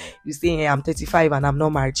with you? You say, hey, I'm 35 and I'm not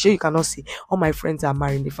married. Sure, you cannot see all my friends are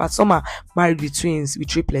married. In fact, some are married with twins, with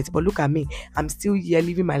triplets. But look at me, I'm still here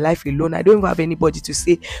living my life alone. I don't even have anybody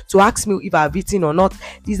to ask me if I've eaten or not.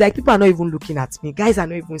 These like people are not even looking at me. Guys are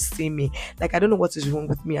not even seeing me. Like I don't know what is wrong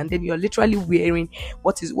with me. And then you're literally wearing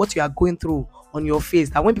what you are going through on your face.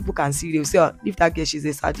 That when people can see you, they'll say, oh, if that girl, she's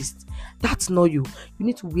a sadist. That's not you. You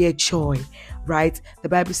need to wear joy, right? The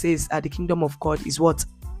Bible says the kingdom of God is what?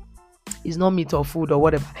 It's not meat or food or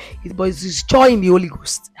whatever. But it's joy in the Holy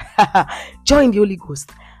Ghost. Joy in the Holy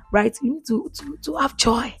Ghost. Right? You need to have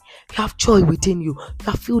joy. You have joy within you. You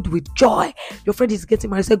are filled with joy. Your friend is getting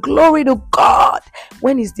married. Say, glory to God.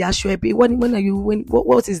 When is the Ashwebi? What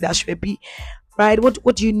is the Ashwebi? Right?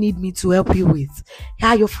 What do you need me to help you with?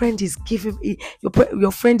 Yeah, your friend is giving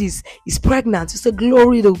your friend is pregnant. You say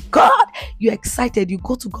glory to God. You're excited. You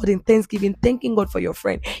go to God in thanksgiving, thanking God for your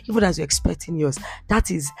friend, even as you're expecting yours.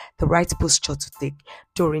 That is the right posture to take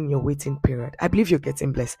during your waiting period. I believe you're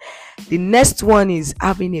getting blessed. The next one is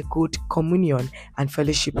having a good communion and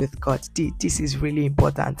fellowship with God. This is really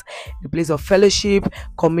important. The place of fellowship,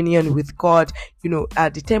 communion with God. You know,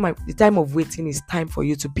 at the time of waiting is time for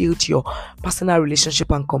you to build your personal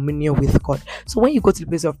relationship and communion with God. So when you go to the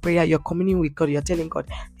place of prayer, you're communing with God. You're telling God,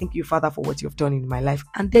 thank you, Father, for what you've done in my life.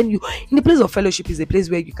 And then in the place of fellowship is a place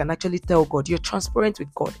where you can actually tell God. You're transparent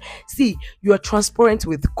with God. See, you are transparent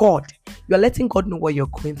with God. You are letting God know what you're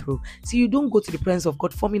going through. See, you don't go to the presence of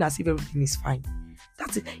God forming as if everything is fine.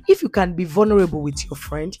 That's it. If you can be vulnerable with your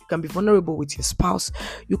friend, you can be vulnerable with your spouse,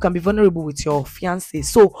 you can be vulnerable with your fiancé.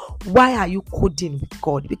 So why are you coding with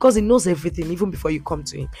God? Because He knows everything even before you come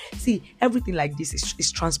to Him. See, everything like this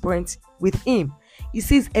is transparent with Him. He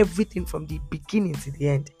sees everything from the beginning to the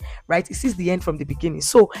end, right? He sees the end from the beginning.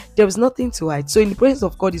 So there is nothing to hide. So in the presence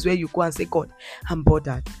of God is where you go and say, God, I'm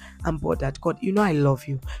bothered. God, you know I love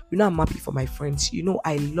you. You know I'm happy for my friends. You know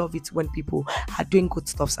I love it when people are doing good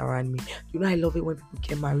stuff around me. You know I love it when people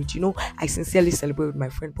get married. You know I sincerely celebrate with my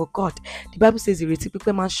friend. But God, the Bible says,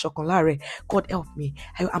 God help me.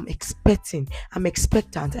 I'm expectant. I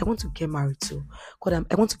want to get married too. God,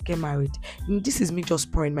 I want to get married. And this is me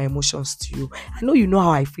just pouring my emotions to you. I know you know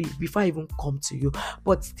how I feel before I even come to you.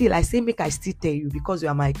 But still, I say make I still tell you because you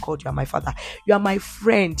are my God, you are my Father, you are my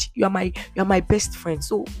friend, you are my best friend.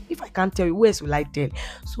 So if I can't tell you, where else will I tell?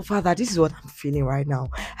 So Father, this is what I'm feeling right now.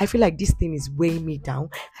 I feel like this thing is weighing me down.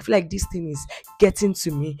 I feel like this thing is getting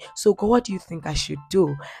to me. So God, what do you think I should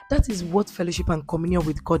do? That is what fellowship and communion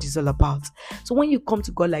with God is all about. So when you come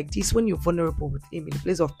to God like this, when you're vulnerable with Him in the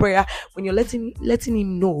place of prayer, when you're letting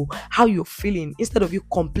Him know how you're feeling, instead of you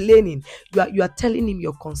complaining, you are telling Him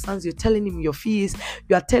your concerns, you're telling Him your fears,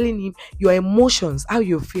 you are telling Him your emotions, how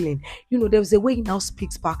you're feeling. You know, there's a way He now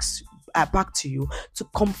speaks back to you, to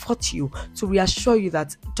comfort you, to reassure you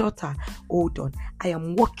that, daughter, hold on, I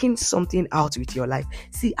am working something out with your life.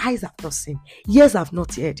 See, eyes have not seen, ears have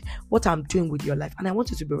not heard what I'm doing with your life. And I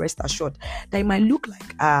want you to be rest assured that it might look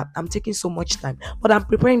like I'm taking so much time, but I'm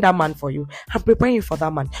preparing that man for you. I'm preparing you for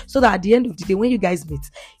that man, so that at the end of the day, when you guys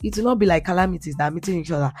meet, it will not be like calamities that are meeting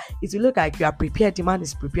each other. It will look like you are prepared, the man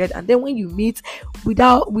is prepared, and then when you meet,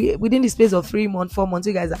 within the space of 3 months, 4 months,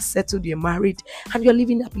 you guys are settled, you're married, and you're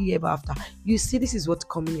living happily ever after. You see, this is what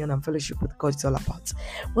communion and fellowship with God is all about.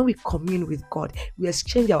 When we commune with God, we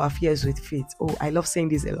exchange our fears with faith. Oh, I love saying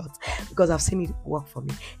this a lot because I've seen it work for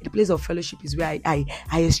me. The place of fellowship is where I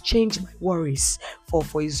exchange my worries for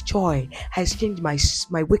His joy. I exchange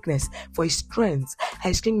my weakness for His strength. I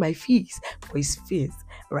exchange my fears for His faith.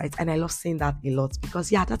 Right? And I love saying that a lot because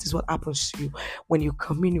that is what happens to you when you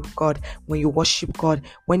commune with God, when you worship God,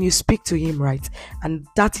 when you speak to Him, right? And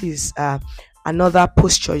that is another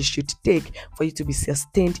posture you should take for you to be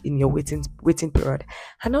sustained in your waiting period.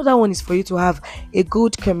 Another one is for you to have a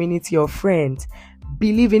good community of friends,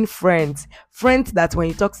 believing friends that when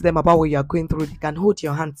you talk to them about what you are going through, they can hold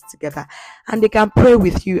your hands together and they can pray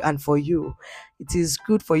with you and for you. It is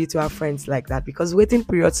good for you to have friends like that because waiting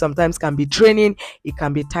periods sometimes can be draining, it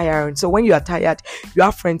can be tiring. So when you are tired, you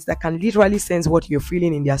have friends that can literally sense what you're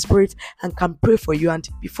feeling in their spirit and can pray for you, and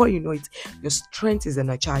before you know it, your strength is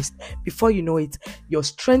energized. Before you know it, your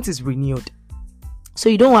strength is renewed. So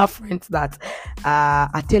you don't have friends that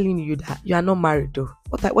are telling you that you are not married though.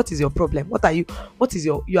 What is your problem? What is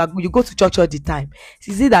you go to church all the time.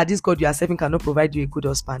 Is it that this God you are serving cannot provide you a good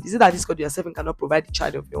husband? Is it that this God you are serving cannot provide a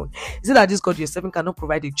child of your own? Is it that this God you are serving cannot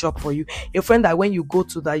provide a job for you? A friend that when you go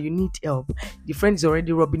to that you need help, the friend is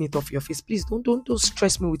already rubbing it off your face. Please don't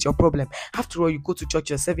stress me with your problem. After all, you go to church,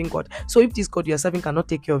 you're serving God. So if this God you're serving cannot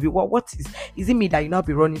take care of you, what is it me that you now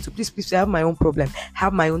be running to? Please, I have my own problem. I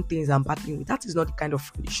have my own things I'm battling with. That is not the kind of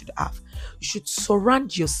friend you should have. You should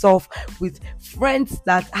surround yourself with friends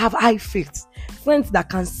that have high faith, friends that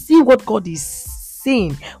can see what God is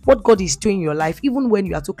saying, what God is doing in your life, even when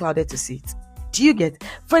you are too clouded to see it. Do you get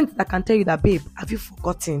friends that can tell you that, babe, have you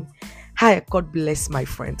forgotten? Hi, God bless my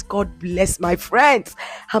friends. God bless my friends.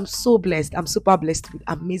 I'm so blessed. I'm super blessed with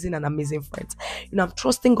amazing friends. I'm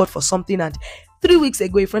trusting God for something. And 3 weeks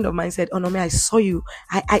ago, a friend of mine said, Onome, I saw you.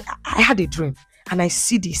 I had a dream and I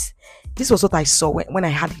see this. This was what I saw when I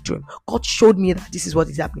had a dream. God showed me that this is what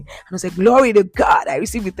is happening. And I said, glory to God. I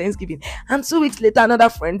received with thanksgiving. And 2 weeks later, another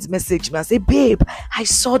friend messaged me and said, babe, I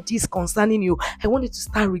saw this concerning you. I wanted to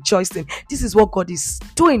start rejoicing. This is what God is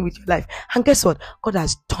doing with your life. And guess what? God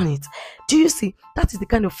has done it. Do you see? That is the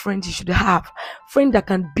kind of friend you should have. Friend that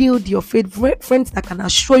can build your faith. Friends that can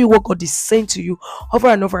assure you what God is saying to you over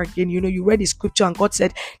and over again. You read the scripture and God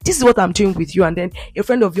said, this is what I'm doing with you. And then a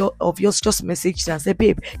friend of yours just messaged and said,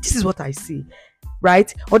 babe, this is what I see,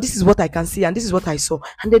 right? Or this is what I can see and this is what I saw.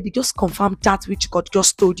 And then they just confirm that which God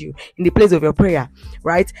just told you in the place of your prayer,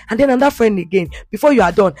 right? And then another friend again, before you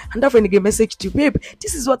are done, another friend again messaged you, babe,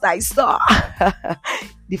 this is what I saw.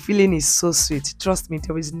 The feeling is so sweet. Trust me,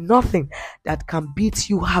 there is nothing that can beat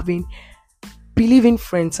you having believing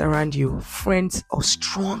friends around you, friends of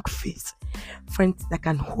strong faith, friends that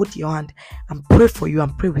can hold your hand and pray for you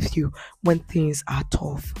and pray with you when things are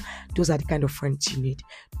tough. Those are the kind of friends you need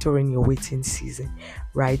during your waiting season,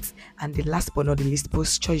 right? And the last but not the least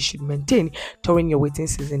posture you should maintain during your waiting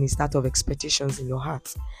season is that of expectations in your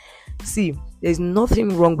heart. See, there's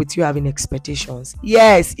nothing wrong with you having expectations.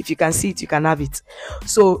 Yes, if you can see it, you can have it.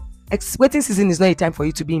 So waiting season is not a time for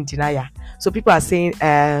you to be in denial. So people are saying,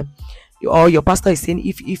 or your pastor is saying,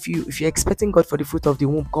 if you're expecting God for the fruit of the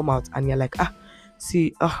womb come out, and you're like,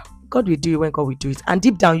 God will do it when God will do it, and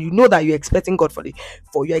deep down you know that you're expecting God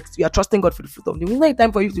you are trusting God for the fruit of the womb. It's not a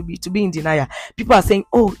time for you to be in denial. People are saying,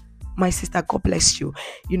 oh, my sister, God bless you.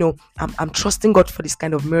 I'm trusting God for this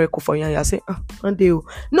kind of miracle for you. And you're saying, one day.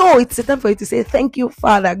 No, it's a time for you to say, thank you,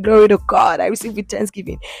 Father. Glory to God. I receive with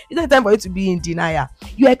thanksgiving. It's not a time for you to be in denial.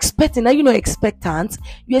 You're expecting. Now you're expectant.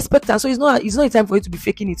 You're expectant. So it's not a time for you to be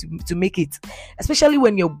faking it to make it. Especially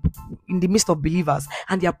when you're in the midst of believers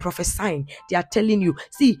and they are prophesying. They are telling you.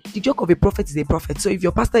 See, the joke of a prophet is a prophet. So if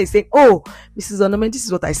your pastor is saying, oh, Mrs. Onome, this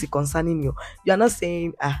is what I see concerning you. You are not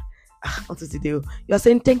saying, unto today. You are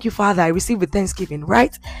saying, thank you, Father. I receive with thanksgiving,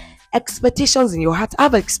 right? Expectations in your heart.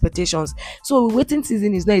 Have expectations. So waiting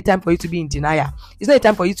season is not a time for you to be in denial. It's not a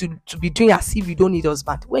time for you to be doing as if you don't need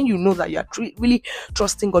husband, when you know that you are really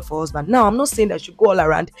trusting God for husband. Now, I'm not saying that you should go all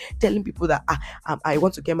around telling people that I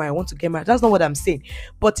want to get married. That's not what I'm saying.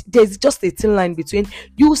 But there's just a thin line between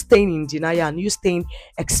you staying in denial and you staying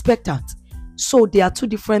expectant. So they are two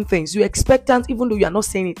different things. You're expectant even though you are not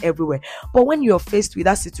saying it everywhere. But when you're faced with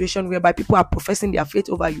that situation whereby people are professing their faith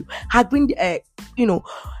over you,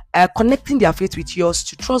 connecting their faith with yours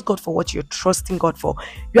to trust God for what you're trusting God for,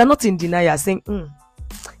 you are not in denial saying,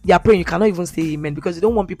 they are praying. You cannot even say amen because you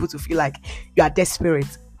don't want people to feel like you are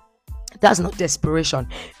desperate. That's not desperation.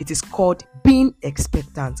 It is called being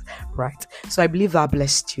expectant, right? So I believe that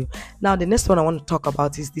blessed you. Now, the next one I want to talk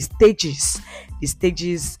about is the stages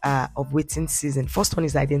of waiting season. First one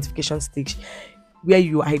is the identification stage, where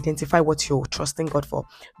you identify what you're trusting God for.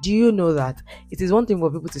 Do you know that it is one thing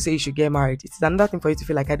for people to say you should get married? It's another thing for you to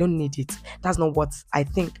feel like, I don't need it. That's not what I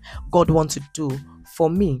think God wants to do for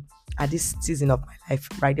me at this season of my life,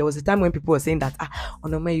 right? There was a time when people were saying that,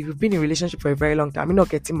 Onome, you've been in a relationship for a very long time, you're not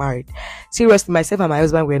getting married. Seriously, myself and my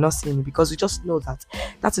husband were not saying it because we just know that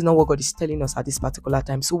that is not what God is telling us at this particular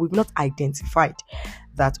time. So we've not identified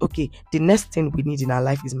that, okay, the next thing we need in our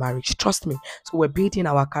life is marriage. Trust me. So we're building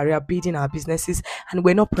our career, building our businesses, and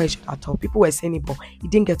we're not pressured at all. People were saying it, but it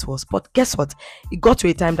didn't get to us. But guess what? It got to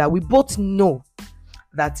a time that we both know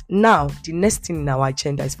that now the next thing in our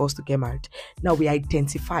agenda is for us to get married. Now we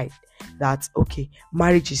identified that, okay,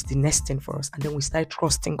 marriage is the next thing for us. And then we start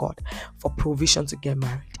trusting God for provision to get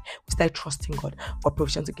married. We start trusting God for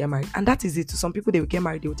provision to get married. And that is it. To some people, they will get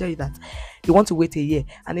married, they will tell you that they want to wait a year.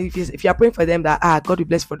 And if you are praying for them that, God will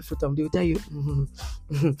bless for the fruit of, they will tell you,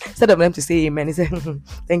 instead of them to say amen, they say,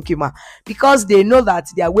 thank you, ma. Because they know that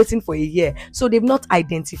they are waiting for a year. So they've not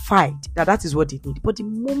identified that is what they need. But the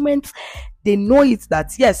moment they know it,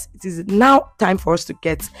 that yes, it is now time for us to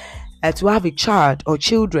get to have a child or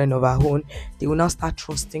children of our own, they will now start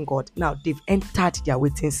trusting God. Now they've entered their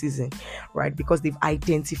waiting season, right? Because they've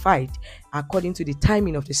identified according to the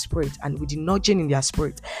timing of the Spirit and with the nudging in their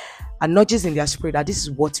spirit and nudges in their spirit that this is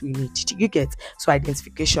what we need. You get? So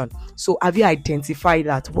identification. So have you identified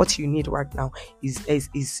that what you need right now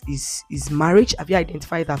is marriage? Have you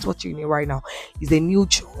identified that what you need right now is a new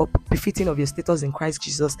job befitting of your status in Christ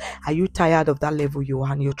Jesus? Are you tired of that level you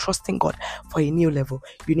are and you're trusting God for a new level?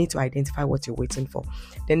 You need to identify what you're waiting for.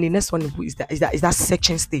 Then the next one is that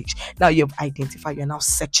searching stage. Now you've identified, you're now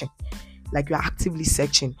searching. Like you are actively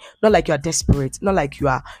searching, not like you are desperate, not like you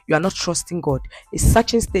are not trusting God. A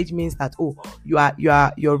searching stage means that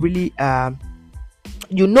you're really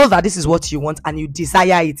you know that this is what you want and you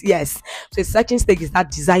desire it. Yes. So a searching stage is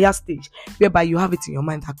that desire stage whereby you have it in your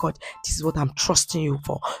mind that God, this is what I'm trusting you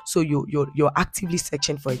for. So you're actively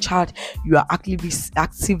searching for a child. You are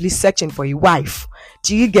actively searching for a wife.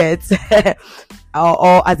 Do you get?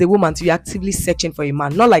 Or as a woman, so you're actively searching for a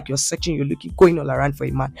man. Not like you're searching, you're looking, going all around for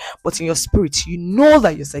a man, but in your spirit, you know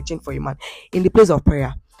that you're searching for a man. In the place of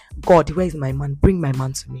prayer, God, where is my man? Bring my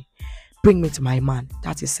man to me. Bring me to my man.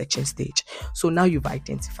 That is searching stage. So now you've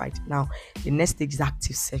identified. Now the next stage is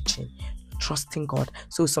active searching. Trusting God.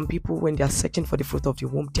 So some people, when they are searching for the fruit of the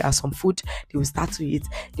womb, there are some food they will start to eat.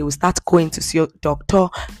 They will start going to see a doctor.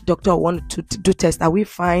 Doctor, want to do test. Are we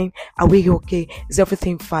fine? Are we okay? Is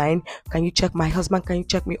everything fine? Can you check my husband? Can you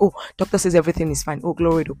check me? Oh, doctor says everything is fine. Oh,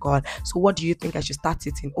 glory to God. So what do you think I should start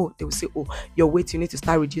eating? Oh, they will say, oh, your weight, you need to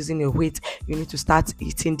start reducing your weight. You need to start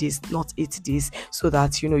eating this, not eat this, so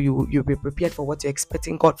that you'll be prepared for what you're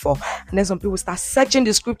expecting God for. And then some people start searching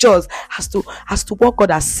the scriptures as to what God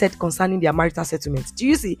has said concerning their marital settlement. Do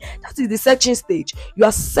you see? That is the searching stage. You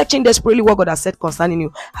are searching desperately what God has said concerning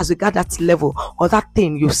you as regard that level or that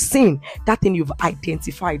thing you've seen, that thing you've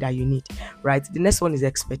identified that you need, right? The next one is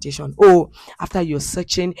expectation. Oh, after you're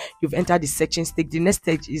searching, you've entered the searching stage. The next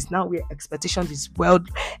stage is now where expectations is welled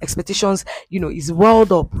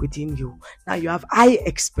up within you. Now you have high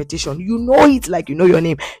expectation. You know it like you know your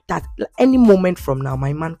name, that any moment from now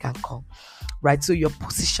my man can come. Right, so you're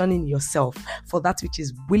positioning yourself for that which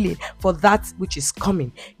is willing, for that which is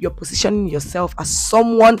coming. You're positioning yourself as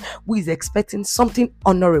someone who is expecting something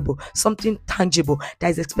honorable, something tangible,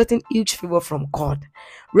 that is expecting huge favor from God,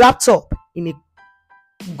 wrapped up in a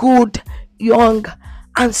good, young,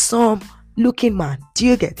 handsome looking man.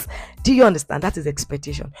 Do you understand? That is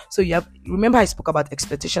expectation. So remember I spoke about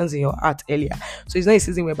expectations in your heart earlier. So it's not a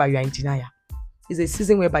season whereby you are in denial. It's a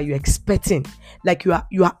season whereby you're expecting, like you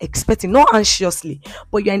are expecting, not anxiously,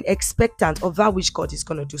 but you're an expectant of that which God is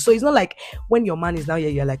going to do. So it's not like when your man is now here,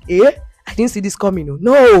 you're like, I didn't see this coming.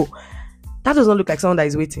 No, that does not look like someone that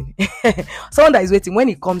is waiting. Someone that is waiting, when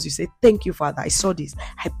it comes, you say, thank you, Father. I saw this.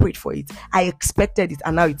 I prayed for it. I expected it.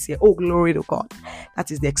 And now it's here. Oh, glory to God. That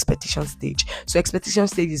is the expectation stage. So expectation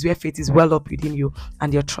stage is where faith is well up within you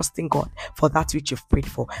and you're trusting God for that which you've prayed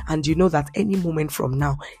for. And you know that any moment from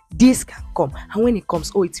now, this can come. And when it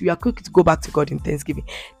comes, we are quick to go back to God in thanksgiving.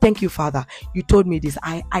 Thank you, Father. You told me this.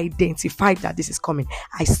 I identified that this is coming.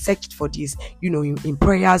 I searched for this, in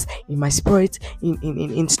prayers, in my spirit,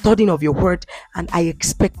 in studying of your word, and I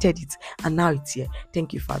expected it. And now it's here.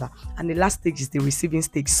 Thank you, Father. And the last stage is the receiving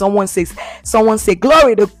stage. Someone say,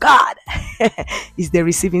 glory to God. Is the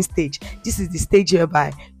receiving stage. This is the stage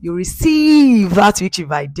whereby you receive that which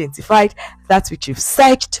you've identified, that which you've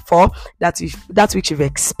searched for, that which you've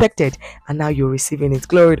expected, and now you're receiving it.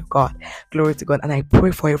 Glory to God. Glory to God. And I pray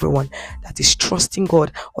for everyone that is trusting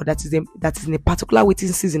God, or that is in a particular waiting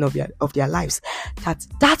season of their lives,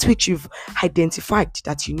 that which you've identified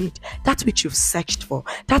that you need, that which you've searched for,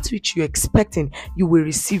 that which you're expecting, you will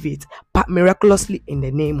receive it miraculously in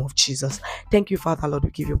the name of Jesus. Thank you, Father, Lord. We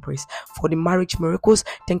give you praise for the marriage miracles.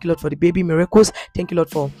 Thank you, Lord, for the baby miracles. Thank you, Lord,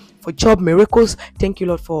 for job miracles. Thank you,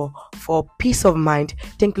 Lord, for peace of mind.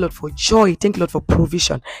 Thank you, Lord, for joy. Thank you, Lord, for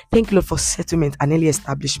provision. Thank you, Lord, for settlement and early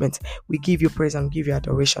establishment. We give you praise and give you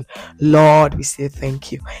adoration. Lord, we say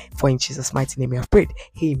thank you, for in Jesus' mighty name we have prayed.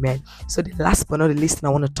 Amen. So the last but not the least thing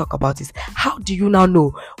I want to talk about is, how do you now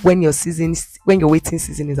know when your waiting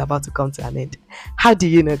season is about to come to an end? How do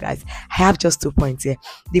you know, guys? I have just 2 points here.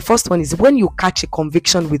 The first one is when you catch a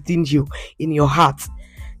conviction within you, in your heart,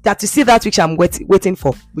 that you see that which I'm waiting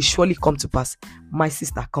for will surely come to pass. My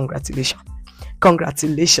sister, congratulations.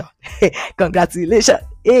 Congratulations. Congratulations.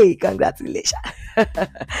 Hey, congratulations. I'm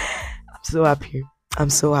so happy. I'm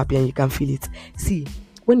so happy, and you can feel it. See,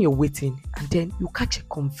 when you're waiting and then you catch a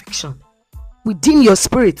conviction within your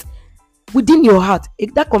spirit, within your heart,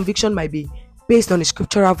 that conviction might be based on a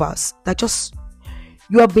scriptural verse that just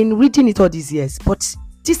you have been reading it all these years, but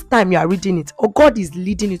this time you are reading it, or God is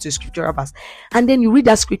leading you to a scriptural verse, and then you read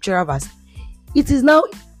that scriptural verse. It is now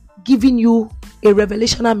giving you a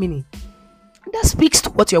revelational meaning that speaks to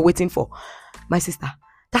what you're waiting for. My sister,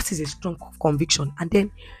 that is a strong conviction. And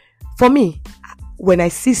then for me, when I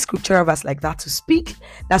see scriptural verse like that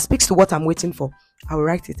that speaks to what I'm waiting for, I will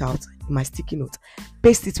write it out in my sticky note,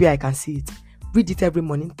 paste it where I can see it, read it every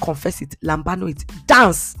morning, confess it, lambano it,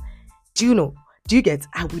 dance. Do you get?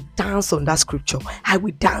 I will dance on that scripture. I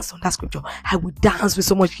will dance on that scripture. I will dance with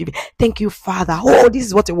so much giving. Thank you, Father. Oh, this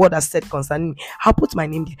is what the word has said concerning me. I'll put my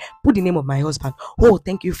name there. Put the name of my husband. Oh,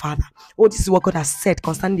 thank you, Father. Oh, this is what God has said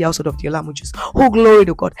concerning the household of the Olamujus. Oh, glory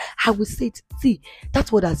to God. I will say it. See,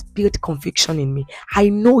 that's what has built conviction in me. I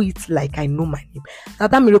know it like I know my name.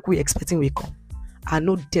 That miracle we're expecting will come. And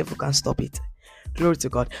no devil can stop it. Glory to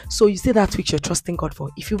God. So you say that which you're trusting God for.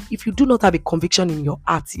 If you do not have a conviction in your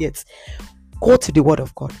heart yet, go to the word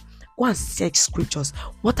of God. Go and search scriptures.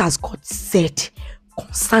 What has God said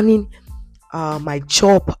concerning my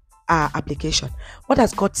job application? What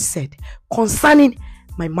has God said concerning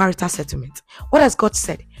my marital settlement? What has God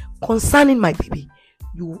said concerning my baby?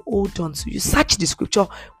 You hold on to. You search the scripture.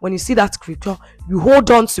 When you see that scripture, you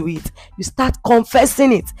hold on to it. You start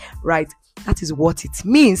confessing it. Right? That is what it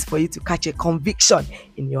means for you to catch a conviction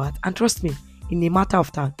in your heart. And trust me, in a matter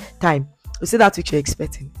of time, you see that which you're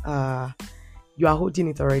expecting. You are holding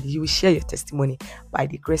it already. You will share your testimony by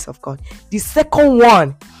the grace of God. The second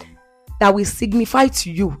one that will signify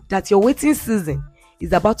to you that your waiting season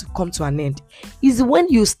is about to come to an end is when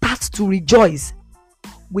you start to rejoice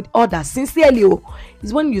with others sincerely.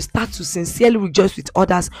 Is when you start to sincerely rejoice with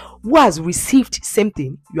others who has received same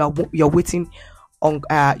thing you're waiting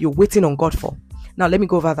on God for. Now let me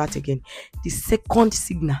go over that again. The second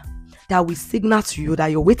signal that will signal to you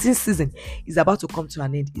that your waiting season is about to come to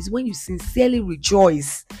an end is when you sincerely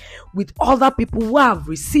rejoice with other people who have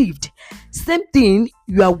received same thing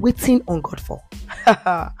you are waiting on God for.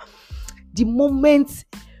 The moment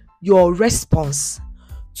your response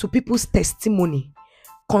to people's testimony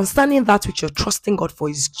concerning that which you're trusting God for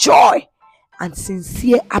is joy and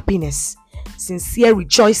sincere happiness, sincere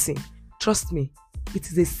rejoicing, trust me, it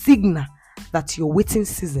is a signal that your waiting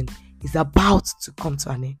season is about to come to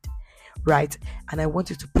an end. Right? And I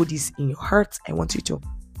want you to put this in your heart. I want you to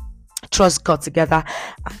trust God together.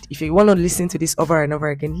 And if you want to listen to this over and over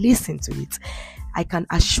again, listen to it. I can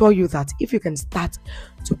assure you that if you can start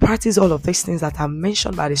to practice all of these things that are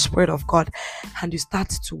mentioned by the Spirit of God, and you start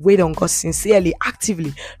to wait on God sincerely,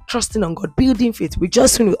 actively, trusting on God, building faith,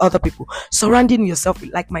 rejoicing with other people, surrounding yourself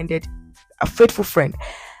with like-minded, a faithful friend,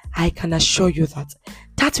 I can assure you that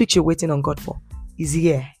that which you're waiting on God for is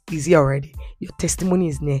here already. Your testimony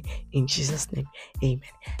is near, in Jesus' name. Amen.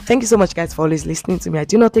 Thank you so much, guys, for always listening to me. I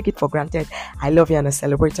do not take it for granted. I love you and I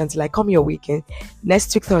celebrate until I come your weekend.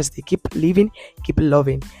 Next week, Thursday, keep living, keep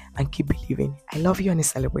loving, and keep believing. I love you and I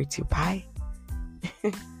celebrate you. Bye.